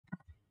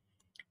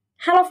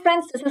Hello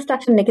friends, this is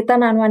Dr. Nikita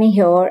Nanwani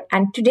here,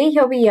 and today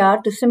here we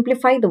are to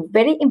simplify the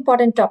very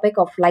important topic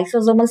of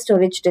lysosomal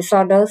storage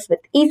disorders with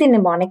easy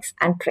mnemonics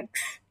and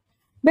tricks.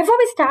 Before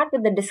we start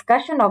with the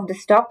discussion of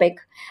this topic,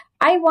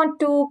 I want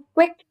to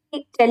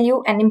quickly tell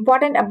you an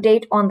important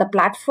update on the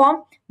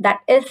platform,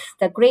 that is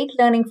the Great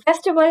Learning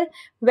Festival,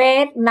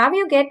 where now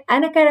you get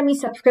Unacademy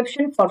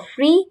subscription for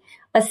free,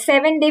 a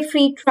 7-day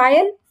free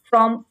trial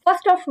from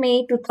 1st of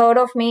May to 3rd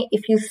of May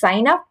if you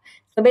sign up.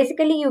 So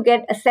basically you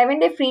get a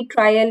 7-day free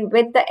trial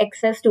with the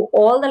access to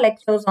all the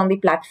lectures on the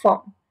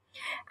platform.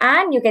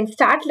 And you can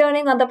start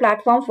learning on the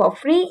platform for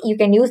free. You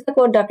can use the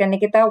code Dr.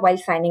 Nikita while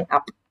signing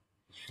up.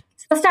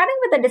 So starting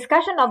with the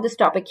discussion of this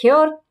topic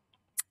here.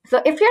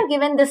 So if you are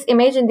given this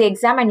image in the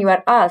exam and you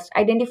are asked,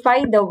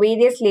 identify the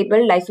various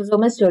labeled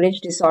lysosomal storage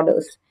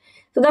disorders.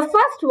 So the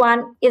first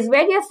one is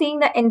where you are seeing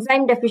the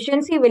enzyme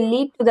deficiency will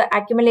lead to the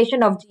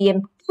accumulation of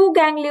GM2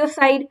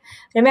 ganglioside.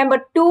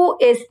 Remember, 2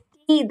 is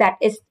T, that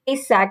is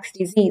Tay-Sachs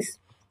disease.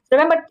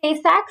 Remember,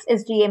 Tay-Sachs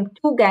is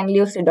GM2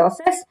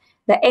 gangliosidosis.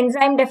 The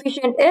enzyme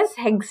deficient is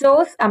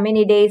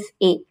hexosaminidase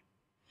A.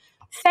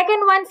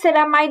 Second one,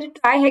 ceramide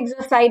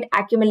trihexoside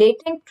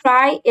accumulating.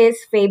 Tri is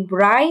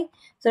febrile.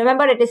 So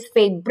remember, it is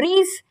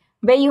febris,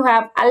 where you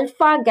have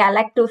alpha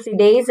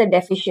galactosidase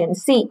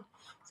deficiency.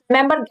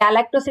 Remember,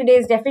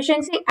 galactosidase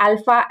deficiency,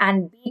 alpha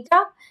and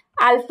beta.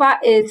 Alpha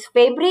is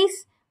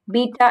febris,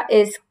 beta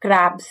is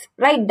Krabs,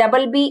 right?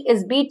 Double B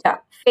is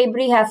beta.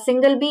 Febri has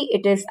single B,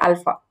 it is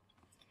alpha.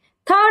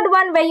 Third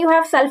one, where you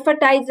have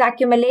sulfatides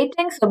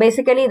accumulating. So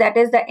basically that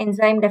is the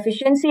enzyme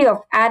deficiency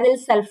of aryl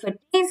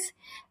sulfatase.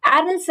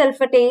 Aryl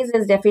sulfatase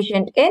is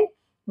deficient in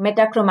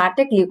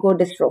metachromatic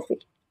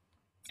leukodystrophy.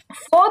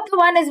 Fourth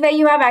one is where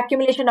you have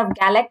accumulation of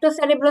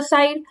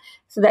galactocerebroside.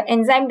 So the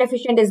enzyme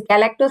deficient is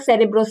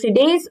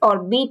galactocerebrosidase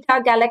or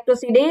beta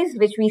galactosidase,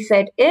 which we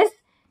said is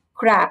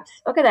Krabs.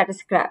 Okay, that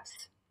is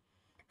Krabs.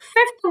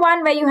 Fifth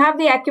one, where you have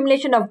the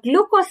accumulation of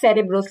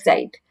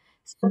glucocerebroside.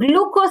 So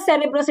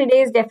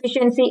glucocerebrosidase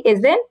deficiency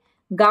is in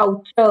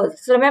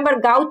Gaucher's. So remember,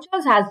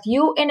 Gaucher's has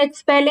U in its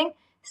spelling.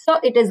 So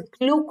it is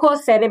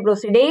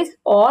glucocerebrosidase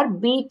or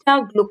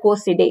beta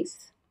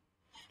glucosidase.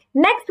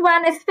 Next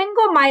one is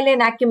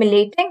sphingomyelin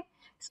accumulating.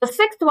 So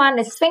sixth one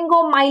is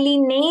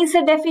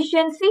sphingomyelinase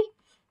deficiency.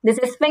 This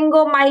is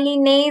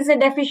sphingomyelinase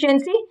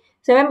deficiency.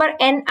 So remember,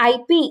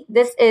 NIP,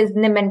 this is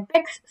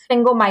Niemann-Pick's.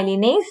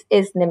 Sphingomyelinase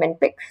is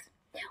Niemann-Pick's.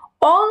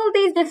 All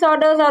these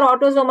disorders are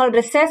autosomal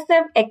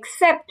recessive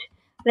except,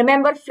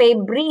 remember,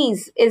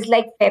 Fabry's is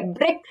like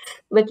Fabrics,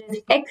 which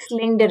is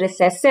X-linked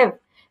recessive.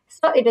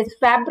 So it is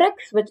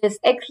Fabrics, which is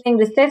X-linked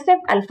recessive,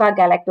 alpha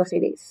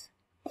galactosidase.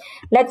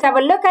 Let's have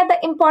a look at the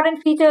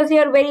important features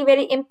here. Very,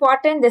 very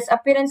important. This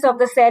appearance of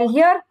the cell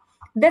here.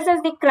 This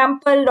is the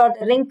crumpled or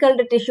the wrinkled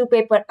tissue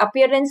paper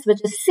appearance,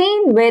 which is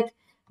seen with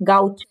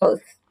Gaucher's.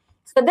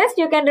 So this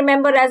you can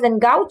remember as in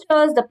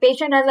Gaucher's, the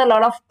patient has a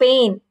lot of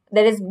pain.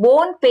 There is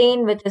bone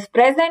pain which is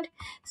present.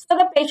 So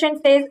the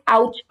patient says,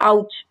 ouch,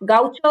 ouch.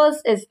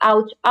 Gaucher's is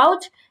ouch,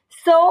 ouch.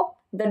 So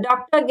the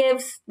doctor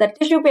gives the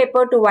tissue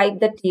paper to wipe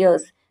the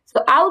tears.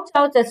 So ouch,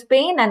 ouch is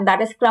pain, and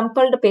that is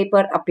crumpled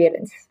paper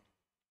appearance.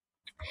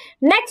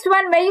 Next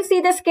one, where you see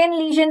the skin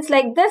lesions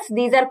like this,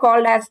 these are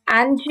called as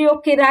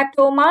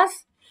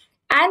angiokeratomas.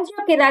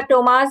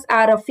 Angiokeratomas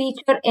are a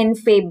feature in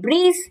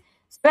Fabry's.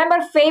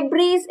 Remember,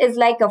 Fabry's is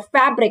like a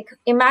fabric.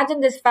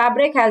 Imagine this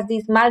fabric has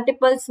these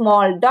multiple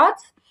small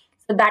dots.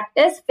 So that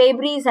is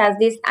Fabry's has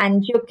these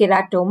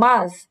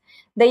angiokeratomas.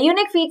 The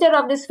unique feature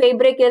of this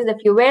fabric is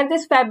if you wear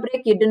this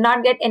fabric, you do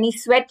not get any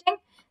sweating.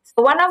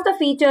 So one of the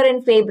feature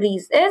in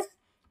Fabry's is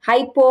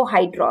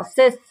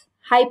hypohidrosis.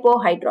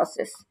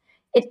 Hypohidrosis.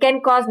 It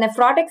can cause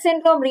nephrotic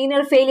syndrome,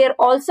 renal failure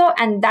also,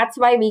 and that's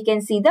why we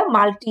can see the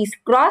Maltese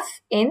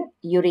cross in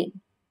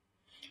urine.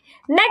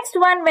 Next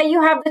one, where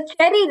you have the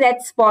cherry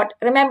red spot.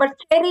 Remember,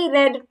 cherry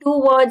red, 2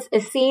 words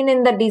is seen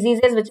in the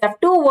diseases which have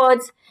 2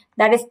 words,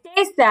 that is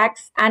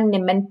Tay-Sachs and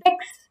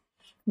Niemann-Pick's.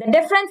 The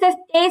difference is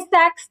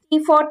Tay-Sachs,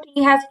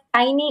 T4T has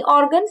tiny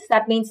organs,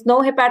 that means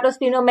no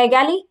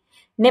hepatosplenomegaly.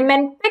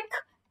 Niemann-Pick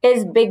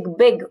is big,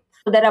 big.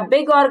 So there are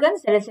big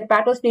organs, there is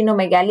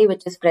hepatosplenomegaly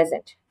which is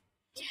present.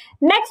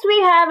 Next we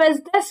have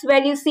is this,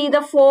 where you see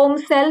the foam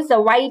cells, the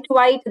white,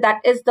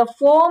 that is the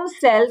foam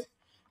cells,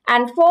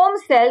 and foam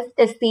cells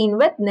is seen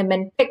with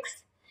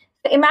Niemann-Pick's.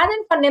 So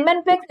imagine for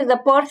Niemann-Pick's is a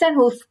person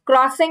who's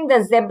crossing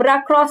the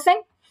zebra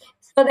crossing.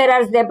 So there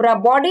are zebra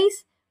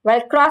bodies.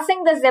 While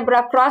crossing the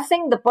zebra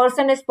crossing, the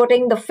person is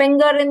putting the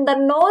finger in the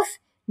nose,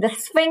 the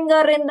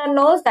finger in the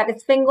nose, that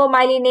is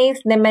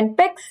sphingomyelinase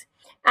Niemann-Pick's.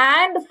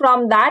 And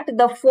from that,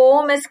 the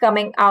foam is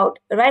coming out,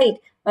 right?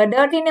 A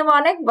dirty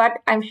mnemonic, but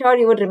I'm sure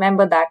you would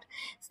remember that.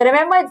 So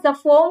remember, it's the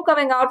foam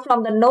coming out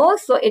from the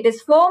nose. So it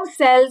is foam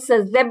cells,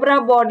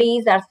 zebra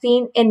bodies are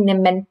seen in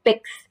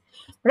Niemann-Pick's,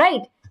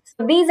 right?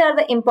 So these are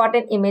the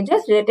important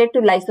images related to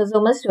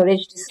lysosomal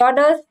storage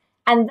disorders.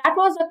 And that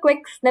was a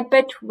quick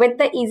snippet with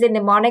the easy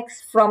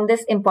mnemonics from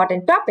this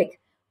important topic.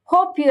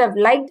 Hope you have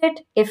liked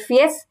it. If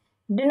yes,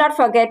 do not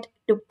forget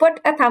to put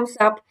a thumbs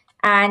up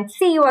and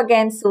see you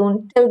again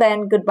soon. Till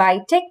then, goodbye,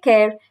 take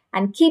care,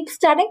 and keep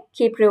studying,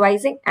 keep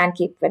revising, and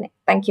keep winning.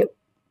 Thank you.